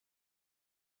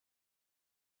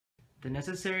The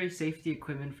necessary safety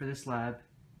equipment for this lab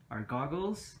are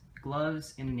goggles,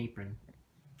 gloves, and an apron.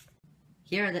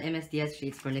 Here are the MSDS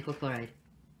sheets for nickel chloride.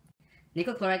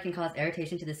 Nickel chloride can cause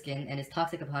irritation to the skin and is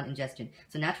toxic upon ingestion,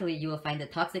 so naturally you will find the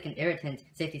toxic and irritant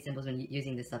safety symbols when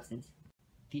using this substance.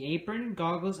 The apron,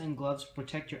 goggles, and gloves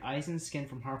protect your eyes and skin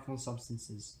from harmful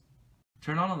substances.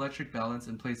 Turn on electric balance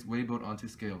and place weigh boat onto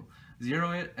scale.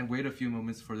 Zero it and wait a few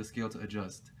moments for the scale to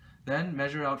adjust. Then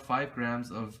measure out 5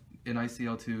 grams of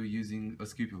NiCl2 using a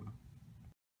scupula.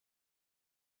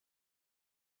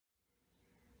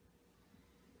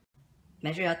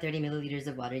 Measure out 30 milliliters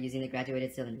of water using the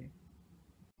graduated cylinder.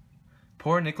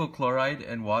 Pour nickel chloride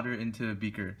and water into a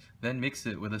beaker, then mix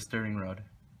it with a stirring rod.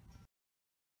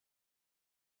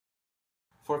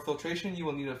 For filtration, you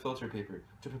will need a filter paper.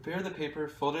 To prepare the paper,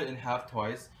 fold it in half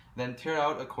twice, then tear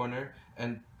out a corner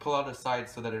and pull out a side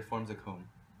so that it forms a cone.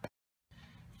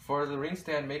 For the ring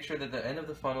stand, make sure that the end of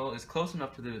the funnel is close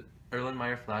enough to the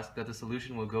Erlenmeyer flask that the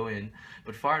solution will go in,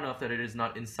 but far enough that it is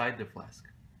not inside the flask.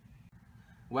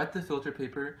 Wet the filter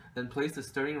paper, then place the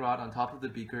stirring rod on top of the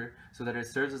beaker so that it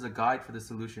serves as a guide for the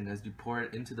solution as you pour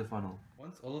it into the funnel.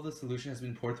 Once all of the solution has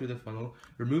been poured through the funnel,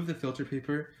 remove the filter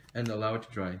paper and allow it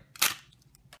to dry.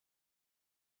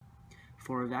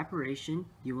 For evaporation,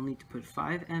 you will need to put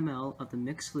 5 ml of the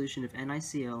mixed solution of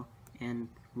NiCl and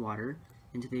water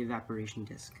into the evaporation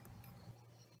disc.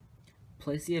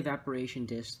 Place the evaporation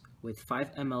disc with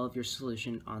 5 ml of your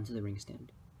solution onto the ring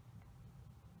stand.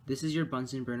 This is your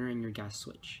Bunsen burner and your gas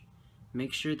switch.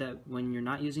 Make sure that when you're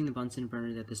not using the Bunsen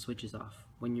burner that the switch is off.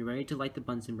 When you're ready to light the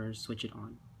Bunsen burner, switch it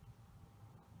on.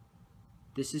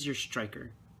 This is your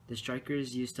striker. The striker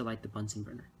is used to light the Bunsen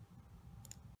burner.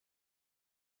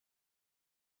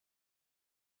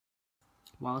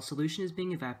 While a solution is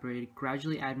being evaporated,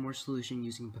 gradually add more solution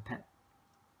using a pipette.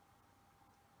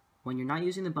 When you're not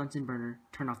using the Bunsen burner,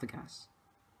 turn off the gas.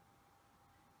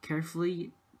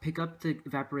 Carefully pick up the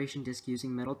evaporation disc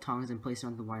using metal tongs and place it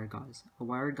on the wire gauze. A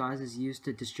wire gauze is used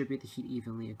to distribute the heat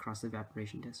evenly across the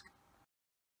evaporation disc.